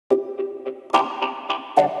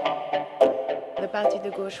Parti de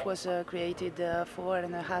Gauche was created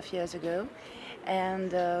 4.5 years ago,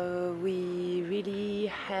 and we really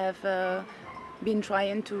have been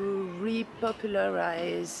trying to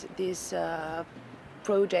repopularize this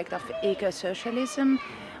project of ecosocialism,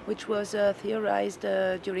 which was theorized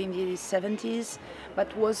during the 70s,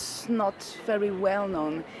 but was not very well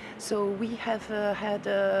known. So we have had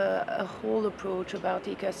a whole approach about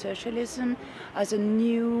ecosocialism as a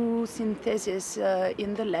new synthesis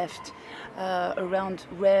in the left around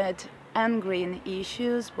red and green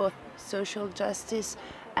issues, both social justice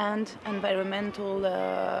and environmental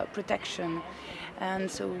protection. And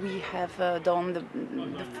so we have done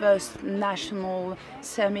the first national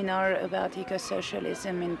seminar about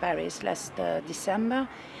ecosocialism in Paris last December.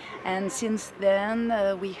 And since then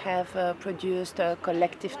we have produced a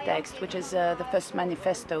collective text, which is the first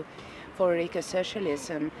manifesto for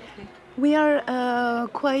ecosocialism. We are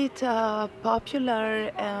quite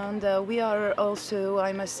popular, and we are also,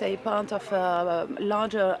 I must say, part of a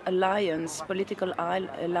larger alliance, political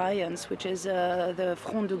alliance, which is the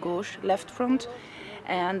Front de Gauche, Left Front,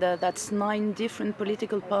 and that's 9 different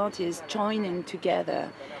political parties joining together.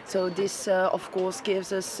 So this, of course,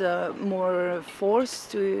 gives us more force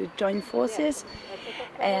to join forces.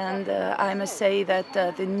 And I must say that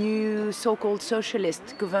the new so-called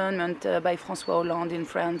socialist government by François Hollande in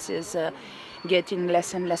France is getting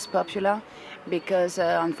less and less popular, because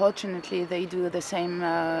unfortunately they do the same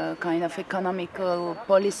kind of economical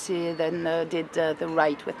policy than did the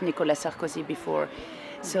right with Nicolas Sarkozy before.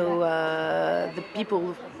 So the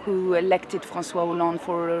people who elected François Hollande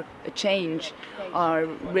for a change are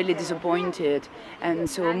really disappointed, and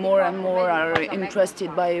so more and more are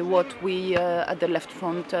interested by what we at the Left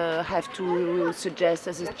Front have to suggest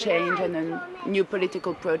as a change and a new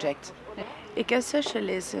political project.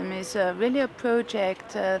 Ecosocialism is really a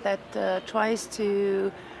project that tries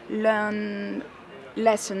to learn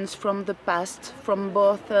lessons from the past, from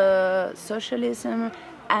both socialism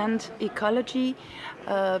and ecology,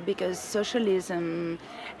 because socialism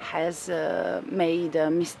has made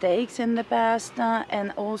mistakes in the past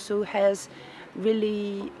and also has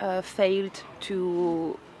really failed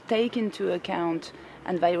to take into account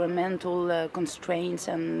environmental constraints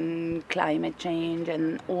and climate change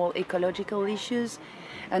and all ecological issues.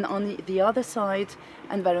 And on the other side,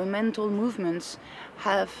 environmental movements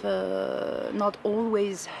have not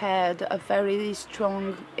always had a very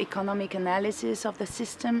strong economic analysis of the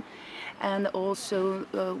system, and also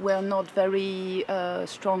were not very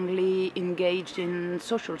strongly engaged in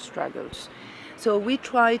social struggles. So we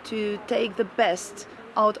try to take the best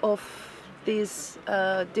out of these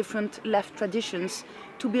different left traditions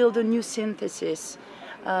to build a new synthesis,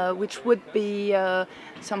 which would be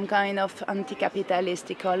some kind of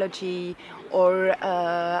anti-capitalist ecology or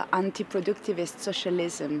anti-productivist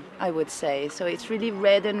socialism, I would say. So it's really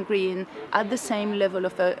red and green at the same level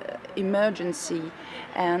of emergency,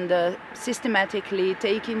 and systematically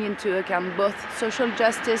taking into account both social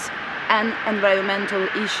justice and environmental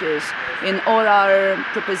issues in all our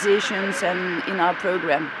propositions and in our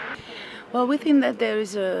program. Well, we think that there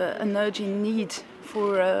is an urgent need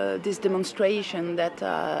for this demonstration that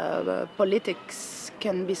politics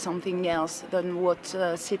can be something else than what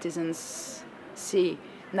citizens see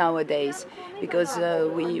nowadays, because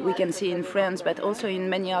we can see in France, but also in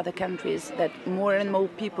many other countries, that more and more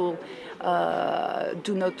people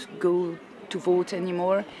do not go to vote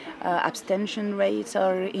anymore. Abstention rates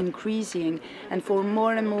are increasing, and for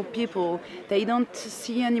more and more people, they don't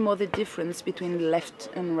see anymore the difference between left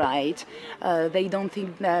and right. They don't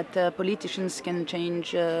think that politicians can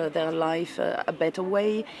change their life a better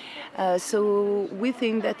way. So we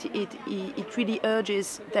think that it really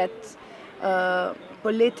urges that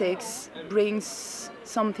politics brings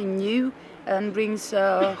something new and brings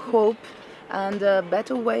hope and a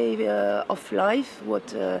better way of life,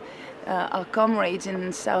 what our comrades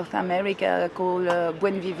in South America call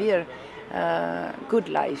buen vivir, good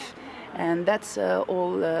life. And that's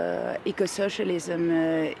all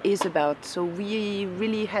ecosocialism is about. So we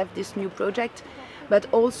really have this new project,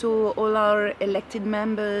 but also all our elected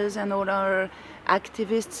members and all our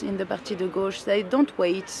activists in the Parti de Gauche, they don't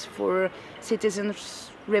wait for citizens'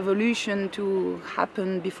 revolution to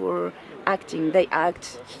happen before acting. They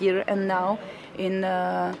act here and now in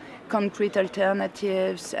concrete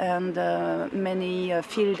alternatives and many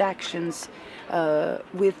field actions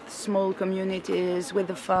with small communities, with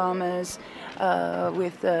the farmers,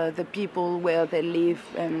 with the people where they live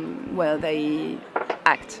and where they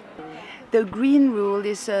act. The green rule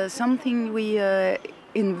is something we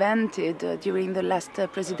invented during the last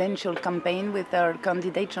presidential campaign with our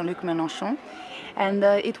candidate Jean-Luc Mélenchon. And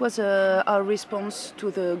it was our response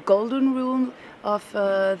to the golden rule of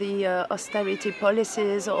the austerity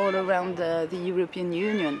policies all around the European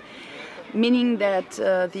Union, meaning that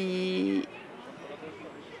the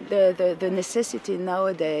necessity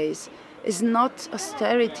nowadays is not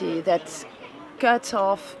austerity that cuts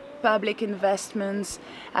off public investments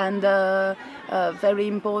and very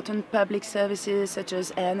important public services such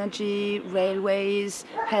as energy, railways,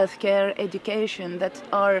 healthcare, education, that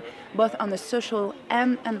are both on the social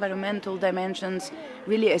and environmental dimensions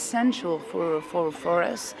really essential for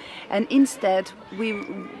us. And instead we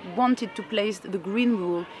wanted to place the green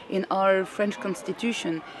rule in our French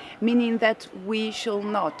constitution, meaning that we shall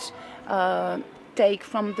not take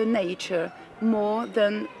from the nature more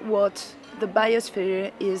than what the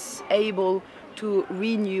biosphere is able to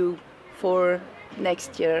renew for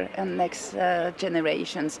next year and next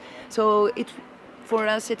generations. So for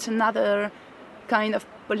us it's another kind of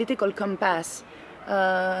political compass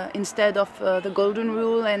instead of the golden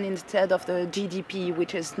rule and instead of the GDP,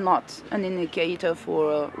 which is not an indicator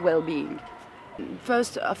for well-being.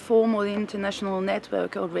 First, a formal international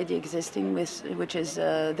network already existing, which is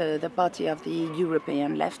the party of the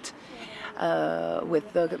European left,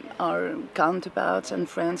 with our counterparts and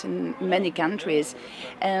friends in many countries.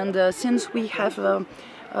 And since we have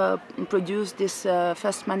produced this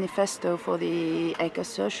first manifesto for the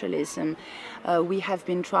ecosocialism, we have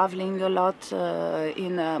been traveling a lot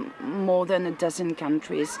in more than a dozen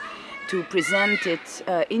countries to present it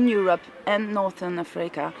in Europe and Northern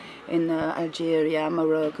Africa, in Algeria,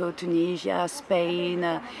 Morocco, Tunisia, Spain,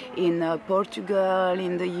 in Portugal,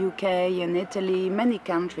 in the UK, in Italy, many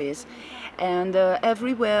countries. And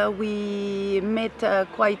everywhere we met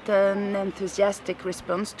quite an enthusiastic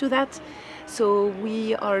response to that. So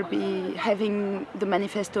we are having the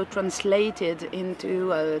manifesto translated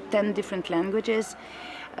into 10 different languages.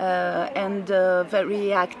 And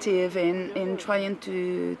very active in trying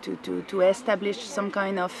to establish some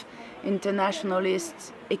kind of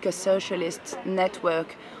internationalist, ecosocialist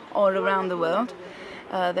network all around the world.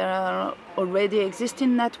 There are already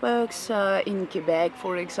existing networks in Quebec,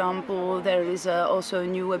 for example. There is also a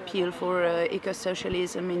new appeal for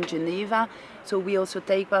ecosocialism in Geneva. So we also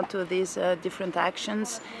take part of these different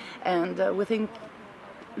actions, and we think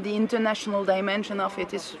the international dimension of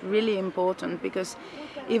it is really important, because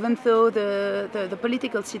even though the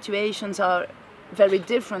political situations are very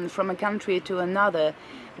different from a country to another,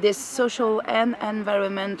 this social and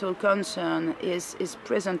environmental concern is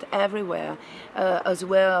present everywhere, as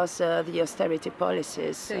well as the austerity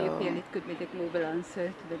policies. So you feel it could be the global answer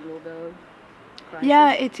to the global crisis?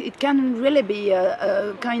 Yeah, it can really be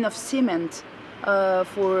a kind of cement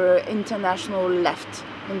for international left,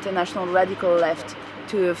 international radical left,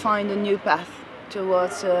 to find a new path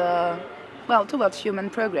towards, towards human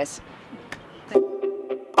progress.